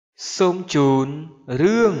សូមជូន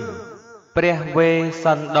រឿងព្រះវេស្ស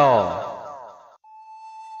ន្តរ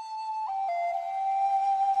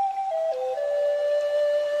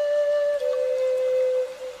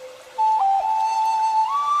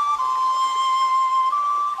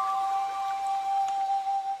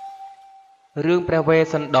រឿងព្រះវេ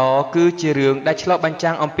ស្សន្តរគឺជារឿងដែលឆ្លុះបញ្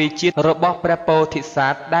ចាំងអំពីជាតិរបស់ព្រះពោធិស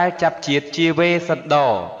ត្វដែលចាប់ជាតិជាវេស្សន្ត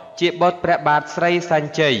រជាបុត្រព្រះបាទស្រីស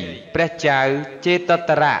ញ្ជ័យព្រះចៅចេត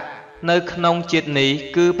តរៈនៅក្នុងជាតិនេះ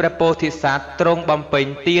គឺព្រះពោធិសត្វទ្រង់បំពេញ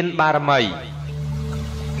ទានបារមី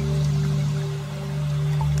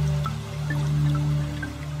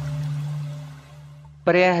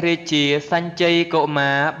ព្រះរាជាសញ្ជ័យកុ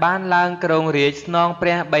មារបានឡើងគ្រងរាជ្យស្នងព្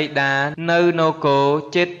រះបិតានៅនគរ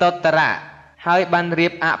ចេតតរៈហើយបានរៀ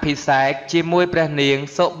បអភិសេកជាមួយព្រះនាង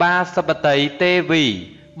សុបាសពតិទេវី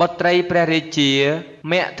បុត្រីព្រះរាជា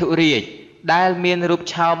មធុរាជដែលមានរូប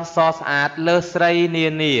ឆោមសស្អាតលើស្រីនា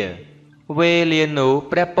នាវេលានោះ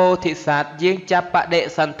ព្រះពោធិសត្វយាងចាប់បដិ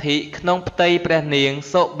សន្ធិក្នុងផ្ទៃព្រះនាង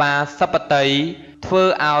សុបាសពតិធ្វើ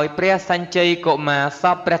ឲ្យព្រះសញ្ជ័យកុមារស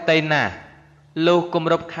ពព្រះតីណាស់លុះគ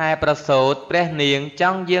ម្រប់ខែប្រសូតព្រះនាងច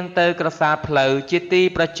ង់យាងទៅក្រសាលផ្លូវជាទី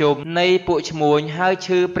ប្រជុំនៃពួកឈ្មួញហើយ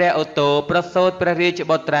ឈឺព្រះអូតូប្រសូតព្រះរាជ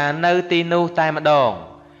បុត្រានៅទីនោះតែម្ដង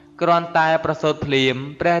គ្រាន់តែប្រសូតភ្លាម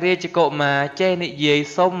ព្រះរាជកុមារចេះនិយាយ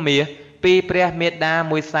សុំមាសពីព្រះមេដា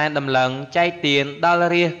មួយសែនតម្លឹងចែកទានដល់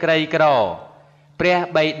រាស្ត្រក្រីក្រព្រះ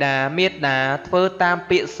បិតាមេដាធ្វើតាម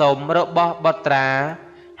ពាក្យសុំរបស់បុត្រា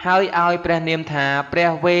ហើយឲ្យព្រះនាមថាព្រះ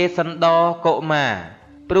វេស្សន្តរកុមារ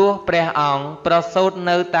ព្រោះព្រះអង្គប្រសូត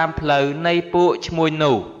នៅតាមផ្លូវនៃពួកឈ្មួញ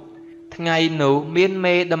នោះថ្ងៃនោះមាន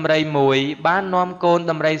មេដំរីមួយបាននាំកូន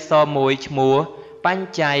ដំរីសមួយឈ្មោះបញ្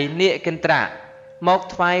ចៃនាគិន្ទ្រៈមក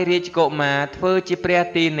ថ្វាយរាជកុមារធ្វើជាព្រះ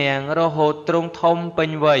ទីនាងរហូតទ្រង់ធំពេ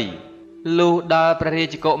ញវ័យលុះដល់ព្រះរា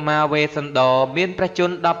ជកុមារវេស្សន្តរមានព្រះជ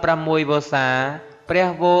ន្ម16វស្សាព្រះ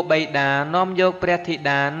វរបិតានាំយកព្រះធី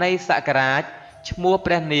តានៃសករាជឈ្មោះ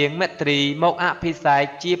ព្រះនាងមិទ្រីមកអភិសេក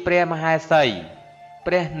ជាព្រះមហេសី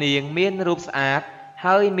ព្រះនាងមានរូបស្អាត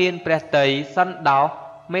ហើយមានព្រះទ័យសន្តោស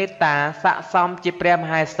មេត្តាស័ក្តិសមជាព្រះម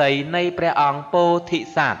ហេសីនៃព្រះអង្គពោធិ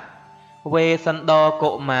សត្វវេស្សន្តរ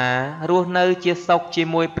កុមាររស់នៅជាសុខជា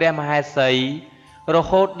មួយព្រះមហេសីរ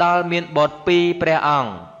ហូតដល់មានបុត្រពីរព្រះអង្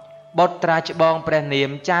គបុត្រាច្បងព្រះនាម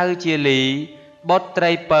ចៅជាលីបុត្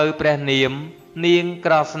រីពៅព្រះនាមនាង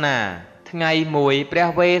ក្រស្នាថ្ងៃមួយព្រះ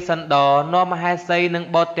វេស្សន្តរនាំមហេសីនិង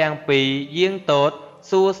បុត្រទាំងពីរយាងទត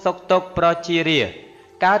សួរសុខទុក្ខប្រជារាស្ត្រ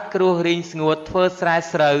កើតគ្រោះរីងស្ងួតធ្វើស្រែ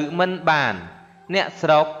ស្រូវមិនបានអ្នកស្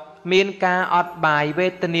រុកមានការអត់បាយវេ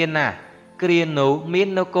ទនាណាស់គ្រានោះមាន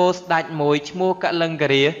នគរស្ដេចមួយឈ្មោះកលិង្ក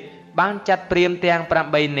រាបានចាត់ព្រាហ្មណ៍ទាំង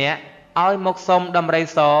8នាក់ឲ្យមកសុំដំរី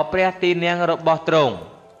សព្រះទីនាងរបស់ទ្រង់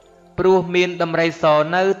ព្រោះមានដំរីស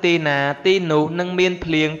នៅទីណាទីនោះនឹងមាន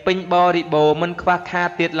ភ្លៀងពេញបរិបូរណ៍មិនខ្វះខាត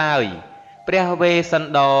ទៀតឡើយព្រះវេស្សន្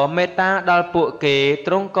តរមេត្តាដល់ពួកគេ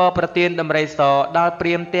ទ្រង់ក៏ប្រទានដំរីសដល់ព្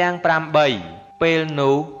រាហ្មណ៍ទាំង8ពេល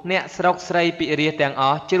នោះអ្នកស្រុកស្រីពិរាសទាំងអ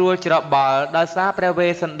ស់ជ្រួលច្របល់ដោយសារព្រះវេ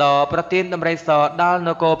ស្សន្តរប្រទានដំរីសដល់ន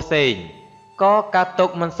គរផ្សេងក៏កាត់ទុក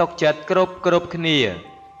មិនសុខចិត្តគ្រប់គ្នា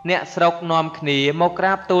អ្នកស្រុកនាំគ្នាមកក្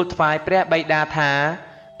រាបទូលថ្វាយព្រះបិតាថា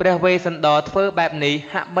ព្រះវេស្សន្តរធ្វើបែបនេះ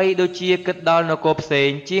ហាក់បីដូចជាគិតដល់នគរផ្សេង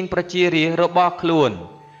ជាងប្រជារាស្ត្ររបស់ខ្លួន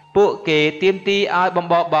ពួកគេទាមទារឲ្យបំ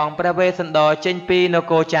បបង់ព្រះវេស្សន្តរចេញពីន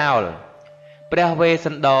គរចោលព្រះវេស្ស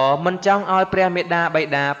ន្តរមិនចង់ឲ្យព្រះមេដាបិ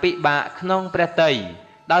តាពិបាកក្នុងព្រះទ័យ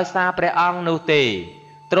ដោយសារព្រះអង្គនោះទេ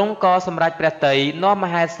ទ្រង់ក៏សម្រេចព្រះទ័យនាំម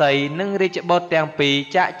ហេសីនិងរាជបុត្រទាំងពីរ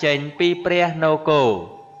ចាកចេញពីព្រះនគរ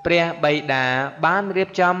ព្រះបិតាបានរៀប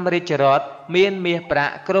ចំរាជរថមានមាសប្រា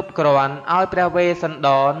ក់គ្រប់គ្រាន់ឲ្យព្រះវេស្សន្ត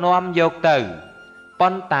រនាំយកទៅប៉ុ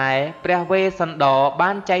ន្តែព្រះវេស្សន្តរ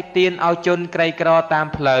បានចែកទានឲ្យជនក្រីក្រតាម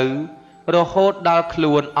ផ្លូវរហូតដល់ខ្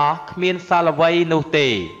លួនអស់គ្មានសល់អ្វីនោះទេ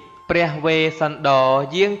ព្រះវេស្សន្តរ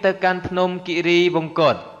យាងទៅកាន់ភ្នំគិរីវង្គ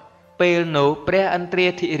តពេលនោះព្រះឥន្ទ្រា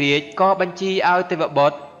ធិរាជក៏បញ្ជាឲ្យទេវបុ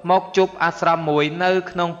ត្រមកជប់អាស្រមមួយនៅ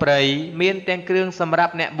ក្នុងព្រៃមានទាំងគ្រឿងសម្រា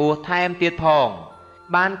ប់អ្នកបួសថែមទៀតផង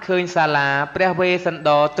បានឃើញសាលាព្រះវេស្សន្ត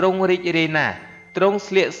រទ្រង់រីករាយណាស់ទ្រង់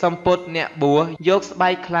ស្លៀកសំពត់អ្នកបួសយកស្បែ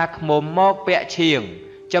កខ្លាឃ្មុំមកពាក់ឈៀង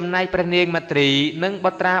ចំណែកព្រះនាងមទ្រីនិង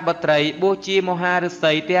បុត្រាបុត្រីបួសជាមហាឫ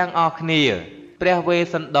សីទាំងអស់គ្នាព្រះវេ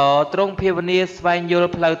ស្សន្តរទ្រង់ភាវនាស្វែងយល់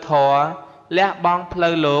ផ្លូវធម៌លះបង់ផ្លូ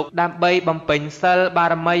វលោកដើម្បីបំពេញសិលបា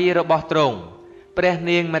រមីរបស់ទ្រង់ព្រះ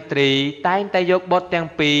នាងមទ្រីតែងតែយកបុត្រទាំង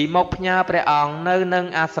ពីរមកផ្ញើព្រះអង្គនៅនឹង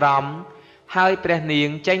អាស្រមហើយព្រះនាង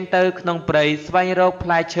ចេញទៅក្នុងព្រៃស្វែងរកផ្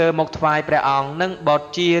លែឈើមកថ្វាយព្រះអង្គនិងបុត្រ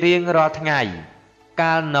ជារៀងរាល់ថ្ងៃ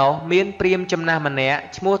កាលនោះមានព្រាហ្មណ៍ចំណាស់ម្នាក់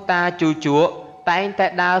ឈ្មោះតាជូជក់តែងតែ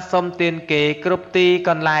ដើរសុំទានគេគ្រប់ទីក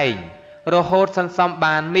ន្លែង រហូតសន្សំ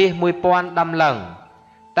បានមាស 1000 ដំឡឹង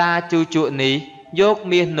តាជូជក់នេះយក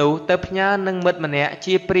មាសនោះទៅផ្ញើនឹងមិត្តម្នាក់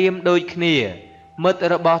ជាព្រាហ្មណ៍ដូចគ្នាមិត្ត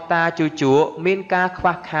របស់តាជូជក់មានការខ្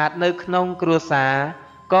វះខាតនៅក្នុងគ្រួសារ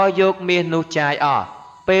ក៏យកមាសនោះចាយអស់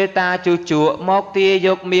ពេលតាជូជក់មកទាយ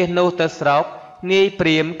កមាសនោះទៅស្រុកនាយព្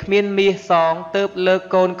រាហ្មណ៍គ្មានមាសសងទើបលើក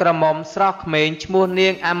កូនក្រមុំស្រស់ក្មេងឈ្មោះនា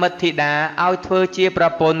ងអមិតធីតាឲ្យធ្វើជាប្រ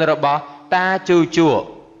ពន្ធរបស់តាជូជក់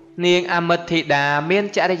នាងអមិតធីតាមាន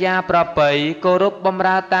ចរិយាប្រពៃគោរពបម្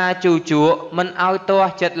រើតាជូជក់មិនឲ្យទាស់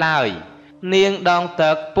ចិត្តឡើយនាងដង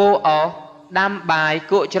ទឹកពោអស់ដាំបាយ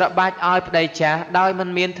គក់ច្របាច់ឲ្យប្តីចាស់ដោយមិន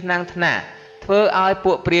មានថ្នាំងថ្នាក់ធ្វើឲ្យ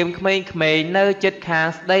ពួកព្រាហ្មណ៍ក្មេងៗនៅជិតខាង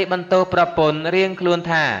ស្ដីបន្ទោសប្រពន្ធរៀងខ្លួន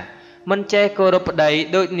ថាមិនចេះគោរពប្តី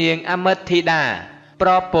ដូចនាងអមិតធីតាប្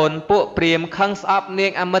រពន្ធពួកព្រាហ្មណ៍ខឹងស្អប់នា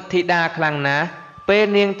ងអមិតធីតាខ្លាំងណាស់ពេល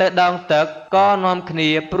នាងទៅដងទឹកក៏នាំគ្នា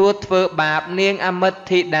ព្រួតធ្វើបាបនាងអមិត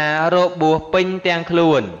ធីតារបួសពេញទាំងខ្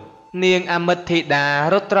លួននាងអមិតធីតា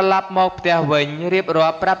រត់ត្រឡប់មកផ្ទះវិញរៀបរា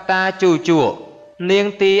ប់ប្រាប់តាជូជក់នាង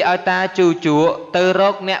ទីឲ្យតាជូជក់ទៅរ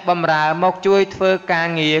កអ្នកបម្រើមកជួយធ្វើការ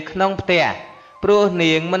ងារក្នុងផ្ទះព្រោះ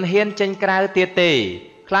នាងមិនហ៊ានចេញក្រៅទៀតទេ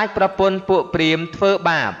ខ្លាចប្រពន្ធពួកព្រាហ្មណ៍ធ្វើ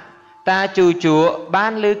បាបតាជូជក់បា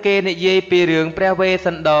នឮគេនិយាយពីរឿងព្រះវេស្ស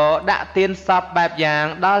ន្តរដាក់ទានសពបែបយ៉ាង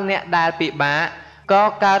ដល់អ្នកដែលពិបាកក៏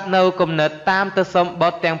កើតនៅគំនិតតាមទៅសុំបុ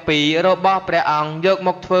ត្រទាំងពីររបស់ព្រះអង្គយកម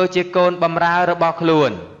កធ្វើជាកូនបម្រើរបស់ខ្លួ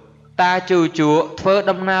នតាជូជក់ធ្វើ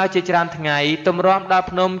ដំណើរជាច្រើនថ្ងៃទម្រាំដល់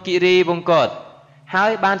ភ្នំគិរីវង្គតហើ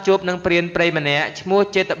យបានជួបនឹងព្រានព្រៃម្នាក់ឈ្មោះ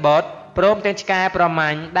ចេតបុត្រព្រមទាំងឆ្កែប្រមា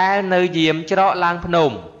ញ់ដែលនៅយាមច្រកឡើងភ្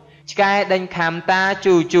នំឆ្កែដេញខាំតា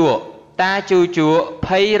ជូជក់តាជូជក់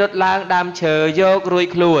ភ័យរត់ឡើងដើមឈើយករួច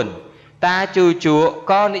ខ្លួនតាជូជក់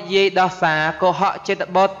ក៏និយាយដោះសារកុហកចេត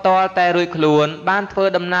បុត្រតលតែរួចខ្លួនបានធ្វើ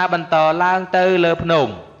ដំណើរបន្តឡើងទៅលើភ្នំ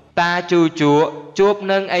តាជូជក់ជួប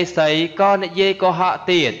នឹងឥសីក៏និយាយកុហក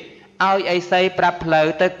ទៀតឲ្យឥសីប្រាប់ផ្លូវ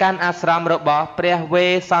ទៅកាន់អាស្រមរបស់ព្រះវេ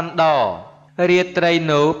ស្សន្តររាត្រី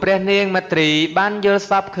នោះព្រះនាងមទ្រីបានយល់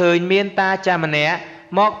សប្តិឃើញមានតាចាម្នាក់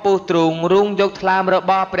មកពុះទ្រូងរូងយកថ្លើមរ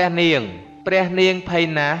បស់ព្រះនាងភ័យ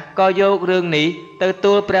ណាស់ក៏យករឿងនេះទៅ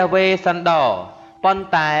ទូលព្រះវេស្សន្តរប៉ុន្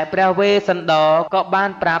តែព្រះវេស្សន្តរក៏បាន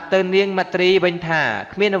ប្រាប់ទៅនាងមទ្រីវិញថា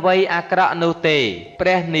គ្មានអ្វីអាក្រក់នោះទេព្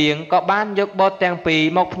រះនាងក៏បានយកបុត្រទាំងពីរ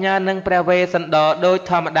មកផ្ញើនឹងព្រះវេស្សន្តរដោយ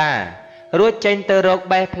ធម្មតារួចចេញទៅរក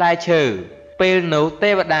បេះផ្លែឈើពេលនោះ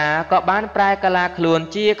ទេវតាក៏បានប្រែកាឡាខ្លួន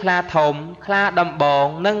ជាខ្លាធំខ្លាដំបង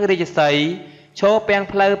និងរាជសីឈរពាំង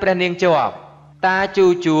ផ្លូវព្រះនាងជាប់តាជូ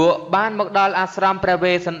ជក់បានមកដល់អាស្រមព្រះ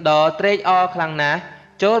វេស្សន្តរត្រេកអរខ្លាំងណាស់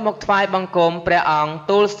ចូលមកថ្វាយបង្គំព្រះអង្គ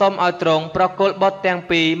ទូលសុំឲ្យទ្រង់ប្រគល់បុត្រទាំង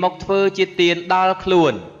ពីរមកធ្វើជាទានដល់ខ្លួ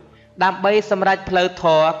នដើម្បីសម្រេចផ្លូវធ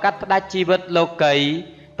ម៌កាត់ផ្តាច់ជីវិតលោកី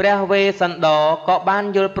ព្រះវេស្សន្តរក៏បាន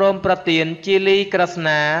យល់ព្រមប្រទានជាលីក្រស្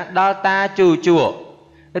នាដល់តាជូជក់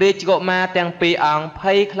រាជកុមារទាំងពីរអង្គ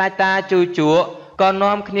ភ័យខ្លាចតាជូជក់ក៏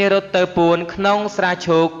នាំគ្នារត់ទៅពួនក្នុងស្រះ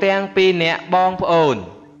ឈូកទាំងពីរនាក់បងប្អូន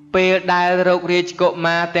ពេលដែលរករាជកុ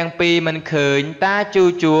មារទាំងពីរមិនឃើញតាជូ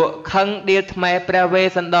ជក់ខឹងដៀលថ្មែព្រះវេ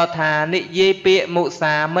ស្សន្តរថានិយាយពាក្យមុ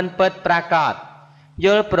សាមិនពិតប្រាកដយ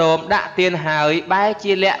ល់ព្រមដាក់ទានហើយបែរ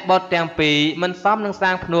ជាលាក់បុត្រទាំងពីរមិនសមនឹង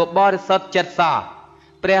សាងភ្នួបរិសុទ្ធចិត្តសោះ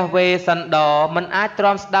ព្រះវេស្សន្តរមិនអាចទ្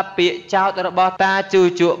រាំស្ដាប់ពាក្យចោទរបស់តាជូ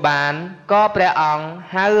ជក់បានក៏ព្រះអង្គ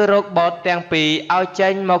ហៅរកបុត្រទាំងពីរឲ្យចេ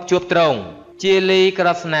ញមកជួបទ្រង់ជាលីក្រ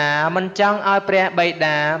ស្នាមិនចង់ឲ្យព្រះបិ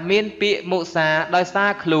តាមានពាក្យមុសាដោយសា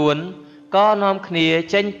រខ្លួនក៏នាំគ្នា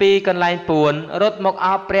ចេញពីកន្លែងពួនរត់មក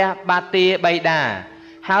អោបព្រះបាទទាបិតា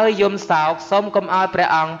ហើយយំសោកសុំកុំឲ្យព្រះ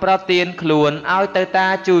អង្គប្រទានខ្លួនឲ្យទៅតា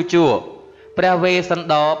ជូជក់ព្រះវេស្សន្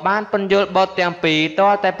តរបានពន្យល់បុត្រទាំងពីរទា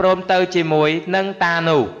ល់តែព្រមទៅជាមួយនឹងតា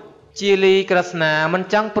នោះជាលីក្រស្នាមិន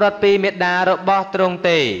ចង់ព្រាត់ពីមេដារបស់ទ្រង់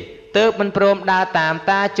ទេទើបមិនព្រមដើរតាម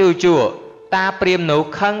តាជូជក់តាព្រាហ្មណ៍នោះ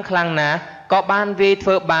ខឹងខ្លាំងណាស់ក៏បានវាយធ្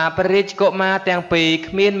វើបាបព្រះរាជកុមារទាំងពីរ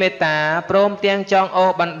គ្មានមេត្តាព្រមទាំងចង់អូ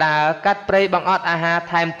សបណ្ដាលកាត់ព្រៃបង្អត់អាហារ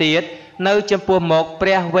ថែមទៀតនៅចំពោះមុខព្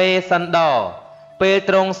រះវេស្សន្តរពេល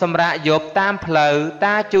ទ្រង់សម្រាកយប់តាមផ្លូវ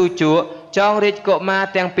តាជូជក់ចងរាជកុមារ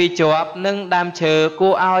ទាំងពីរជាប់នឹងដើមឈើគួ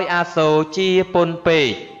រឲ្យអាសូរជាពន់ពេក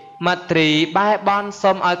មទ្រីបែរបន់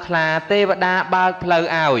សុំឲ្យខ្លាទេវតាបើកផ្លូវ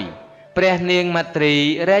ឲ្យព្រះនាងមទ្រី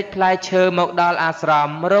រែកផ្លែឈើមកដល់អាស្រម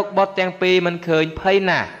រកបុត្រទាំងពីរមិនឃើញភ័យ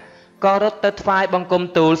ណាស់ក៏រត់ទៅថ្វាយបង្គំ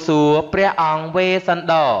ទូលសួរព្រះអង្គវេស្សន្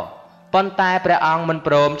តរប៉ុន្តែព្រះអង្គមិន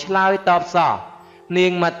ព្រមឆ្លើយតបសោះនា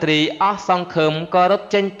ងមទ្រីអស់សង្ឃឹមក៏រត់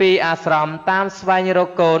ចេញពីអាស្រមតាមស្វែងរក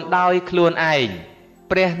កូនដោយខ្លួនឯង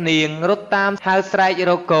ព្រះនាងរត់តាមហៅស្រែក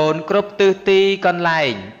រកកូនគ្រប់ទិសទីកន្លែ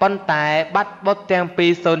ងប៉ុន្តែបាត់បុត្រទាំងពី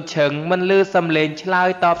រសូន្យឈឹងមិនឮសំឡេងឆ្លើយ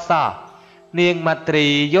តបសោះ នាងមាត្រី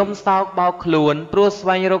យំសោកបោកខ្លួនព្រោះស្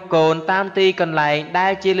វែងរកកូនតាមទីកន្លែងដែ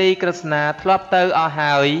លជាលីក្រស្នាធ្លាប់ទៅអស់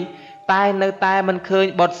ហើយតែនៅតែមិនឃើញ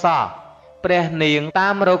បុត្រសោះព្រះនាងតា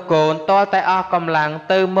មរកកូនទាល់តែអស់កម្លាំង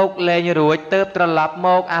ទៅមុខលែងរួចទើបត្រឡប់ម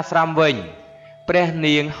កអាស្រមវិញព្រះ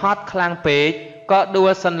នាងហត់ខ្លាំងពេកក៏ដួ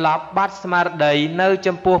លសន្លប់បាត់ស្មារតីនៅ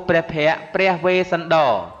ចំពោះព្រះភ័ក្ត្រព្រះវេស្សន្ត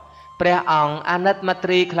រព្រះអង្គអាណិតមាត្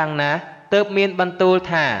រីខ្លាំងណាស់ទើបមានបន្ទូល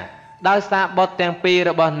ថាដោយសារបុត្រទាំងពីរ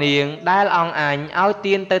របស់នាងដែលអង្អញឲ្យ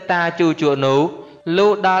ទានទៅតាជូជក់នោះ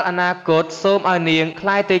លុះដល់អនាគតសូមឲ្យនាងក្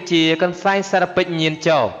លាយទៅជាកន្សែងសារពេចញៀន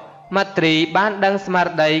ចុះមាត្រីបានដឹងស្មារ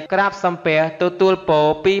តីក្រាបសំពះទទួលពរ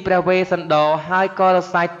ពីព្រះវេស្សន្តរហើយក៏រ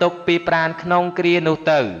សាយទុកពីប្រាណក្នុងគ្រានោះ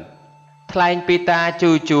ទៅថ្លែងពីតា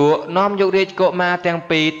ជូជក់នាំយករាជកុមារទាំង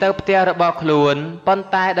ពីរទៅផ្ទះរបស់ខ្លួនប៉ុន្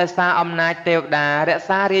តែដោយសារអំណាចទេវតារក្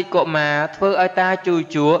សារាជកុមារធ្វើឲ្យតាជូ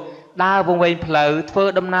ជក់ដើរវង្វេងផ្លូវធ្វើ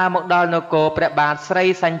ដំណើរមកដល់នគរព្រះបាទស្រី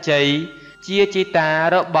សញ្ជ័យជាជីតា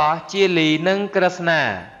របស់ជាលីនិងក្រស្នា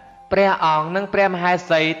ព្រះអង្គនិងព្រះមហេ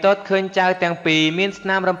សីទតឃើញចៅទាំងពីរមានស្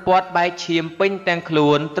នាមរំពាត់បែកឈាមពេញទាំងខ្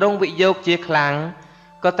លួនទ្រង់វិយោគជាខ្លាំង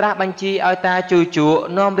ក៏ត្រាស់បញ្ជាឲ្យតាជូជក់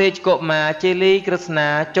នាំរាជកុមារជាលីក្រស្នា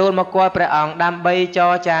ចូលមកគាល់ព្រះអង្គដើម្បីច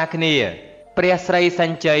រចាគ្នាព្រះស្រីស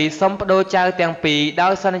ញ្ជ័យសុំបដូរចៅទាំងពីរដោ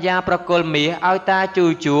យសន្យាប្រគល់មាសឲ្យតាជូ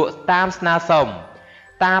ជក់តាមស្នើសុំ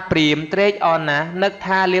តាព្រាមត្រេកអរណាស់នឹក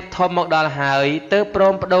ថាលៀបធំមកដល់ហើយទើបព្រ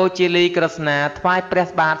មបដូរជាលីក្រស្នាថ្វាយព្រះ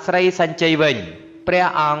បាទស្រីសញ្ជ័យវិញព្រះ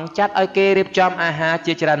អង្គចាត់ឲ្យគេរៀបចំអាហារ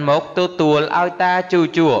ជាច្រើនមុខទទួលឲ្យតាជូ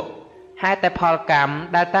ជក់ហេតុតែផលកម្ម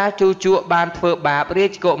ដែលតាជូជក់បានធ្វើបាបរា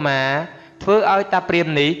ជកុមារធ្វើឲ្យតាព្រាម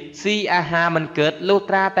នេះស៊ីអាហារមិនកើតលុះ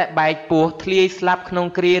ត្រាតែបែកពោះធ្លាយស្លាប់ក្នុង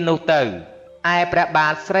គ្រានោះទៅឯព្រះបា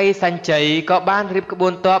ទស្រីសញ្ជ័យក៏បានរៀបក្បួ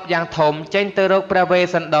នទ័ពយ៉ាងធំចេញទៅរកព្រះវេ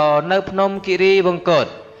ស្សន្តរនៅភ្នំគិរីវង្គត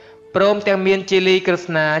ព្រមទាំងមានជាលីក្រ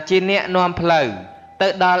ស្នាជាអ្នកនាំផ្លូវទៅ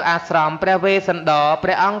ដល់អាស្រមព្រះវេស្សន្តរព្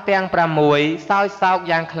រះអង្គទាំង6សោយសោក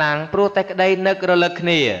យ៉ាងខ្លាំងព្រោះតែក្តីនឹករលឹកគ្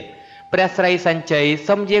នាព្រះស្រីសញ្ជ័យ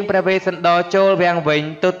សុំយាងព្រះវេស្សន្តរចូលវាំងវិញ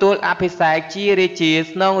ទទួលអភិសេកជារាជា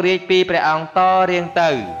ស្នងរាជពីព្រះអង្គតរៀង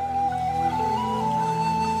ទៅ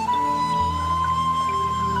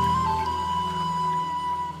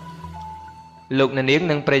លោកអ្នកនាង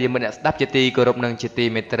និងប្រិយមិត្តអ្នកស្ដាប់ជាទីគោរពនិងជាទី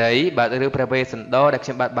មេត្រីបាទរឿងព្រះវេស្សន្តរដែលខ្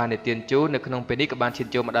ញុំបាននិទានជូននៅក្នុងពេលនេះក៏បានឈាន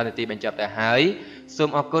ចូលមកដល់នាទីបញ្ចប់ទៅហើយសូម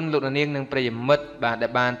អរគុណលោកអ្នកនាងនិងប្រិយមិត្តបាទដែ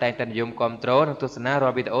លបានតែងតែនិយមគាំទ្រនិងទស្សនារា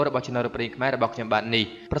ល់វីដេអូរបស់ Channel រព្រេងខ្មែររបស់ខ្ញុំបាទនេះ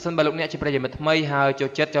ប្រសិនបើលោកអ្នកជាប្រិយមិត្តថ្មីហើយចូល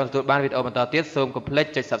ចិត្តចង់ទទួលបានវីដេអូបន្តទៀតសូមកុំភ្លេច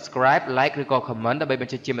ចុច Subscribe Like ឬក៏ Comment ដើម្បីប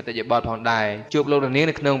ញ្ជាក់ជាមតិយោបល់ផងដែរជួបលោកអ្នកនាង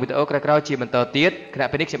នៅក្នុងវីដេអូក្រោយៗជាបន្តទៀតគណៈ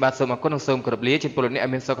ពេលនេះខ្ញុំបាទសូមអរគុណនិងសូមគោរពលាជូនពលលោកអ្នកឲ្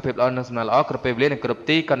យមានសុខភាពល្អនិងសំណាងល្អគ្រប់ពេលវេលានិងគ្រប់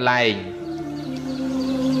ទីកន្លែង